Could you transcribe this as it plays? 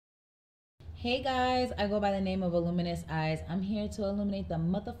Hey guys, I go by the name of Illuminous Eyes. I'm here to illuminate the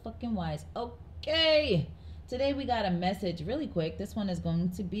motherfucking wise. Okay, today we got a message really quick. This one is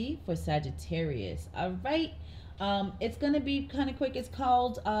going to be for Sagittarius. All right, it's gonna be kind of quick. It's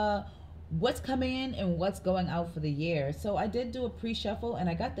called what's coming in and what's going out for the year. So I did do a pre-shuffle and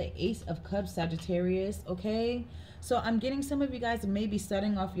I got the Ace of Cups, Sagittarius. Okay, so I'm getting some of you guys maybe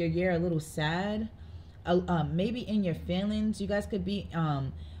starting off your year a little sad, maybe in your feelings. You guys could be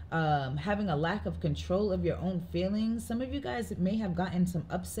having a lack of control of your own feelings. Some of you guys may have gotten some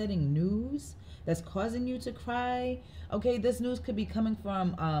upsetting news that's causing you to cry. Okay, this news could be coming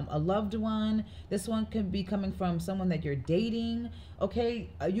from a loved one. This one could be coming from someone that you're dating. Okay,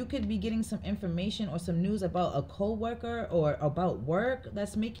 you could be getting some information or some news about a co-worker or about work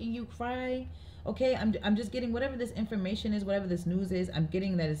that's making you cry. Okay, I'm just getting whatever this information is, whatever this news is. I'm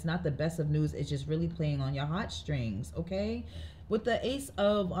getting that it's not the best of news. It's just really playing on your heartstrings. Okay, with the Ace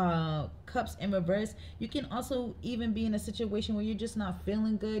of Cups in reverse, you can also even be in a situation where you're just not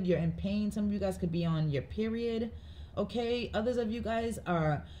feeling good. You're in pain. Some of you guys could be on your period. Okay, others of you guys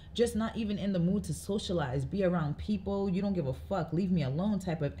are just not even in the mood to socialize, be around people. You don't give a fuck, leave me alone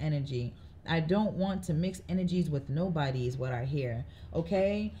type of energy. I don't want to mix energies with nobody is what I hear.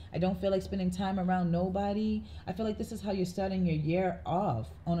 Okay, I don't feel like spending time around nobody. I feel like this is how you're starting your year off,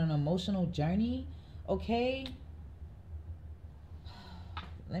 on an emotional journey. Okay,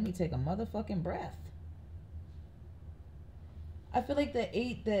 let me take a motherfucking breath. I feel like the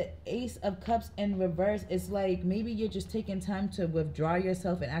Ace of Cups in reverse is like maybe you're just taking time to withdraw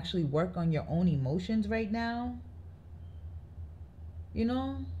yourself and actually work on your own emotions right now. You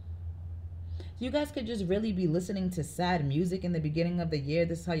know? You guys could just really be listening to sad music in the beginning of the year.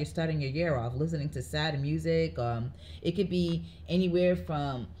 This is how you're starting your year off, listening to sad music. It could be anywhere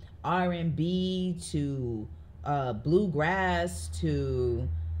from R&B to bluegrass to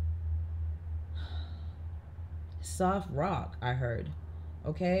soft rock, I heard.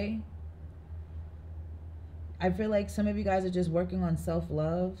 Okay, I feel like some of you guys are just working on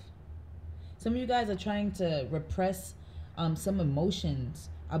self-love. Some of you guys are trying to repress some emotions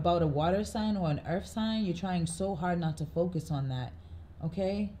about a water sign or an earth sign. You're trying so hard not to focus on that.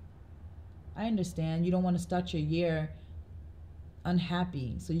 Okay, I understand you don't want to start your year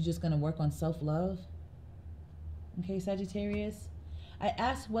unhappy, so you're just going to work on self-love. Okay, Sagittarius, I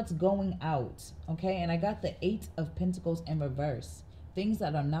asked what's going out, okay? And I got the Eight of Pentacles in reverse. Things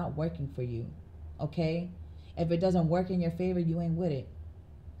that are not working for you, okay? If it doesn't work in your favor, you ain't with it.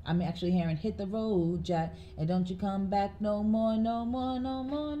 I'm actually hearing hit the road, Jack, and don't you come back no more, no more, no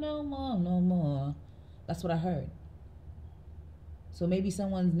more, no more, no more. That's what I heard. So maybe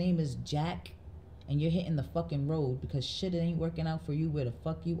someone's name is Jack and you're hitting the fucking road because shit ain't working out for you where the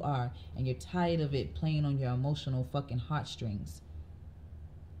fuck you are, and you're tired of it playing on your emotional fucking heartstrings.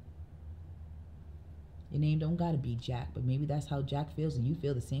 Your name don't gotta be Jack, but maybe that's how Jack feels and you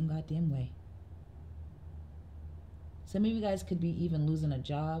feel the same goddamn way. Some of you guys could be even losing a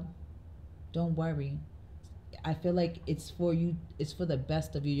job. Don't worry. I feel like it's for you. It's for the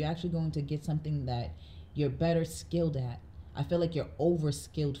best of you. You're actually going to get something that you're better skilled at. I feel like you're over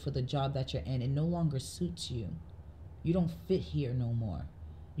skilled for the job that you're in. It no longer suits you. You don't fit here no more.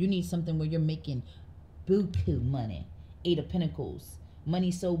 You need something where you're making buku money. Eight of Pentacles.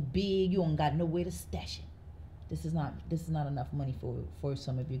 Money so big you don't got nowhere to stash it. This is not enough money for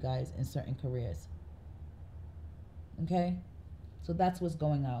some of you guys in certain careers. Okay? So that's what's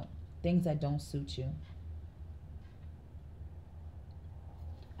going out. Things that don't suit you.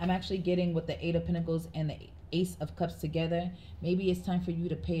 I'm actually getting with the Eight of Pentacles and the Ace of Cups together. Maybe it's time for you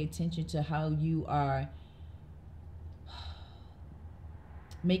to pay attention to how you are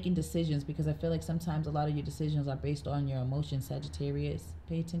making decisions, because I feel like sometimes a lot of your decisions are based on your emotions, Sagittarius.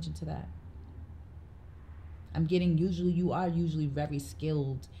 Pay attention to that. I'm getting you are usually very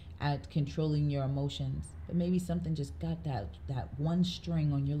skilled at controlling your emotions, but maybe something just got that one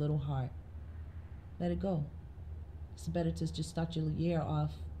string on your little heart. Let it go. It's better to just start your year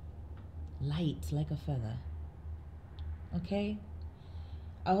off light like a feather. Okay?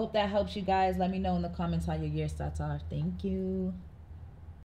 I hope that helps you guys. Let me know in the comments how your year starts off. Thank you.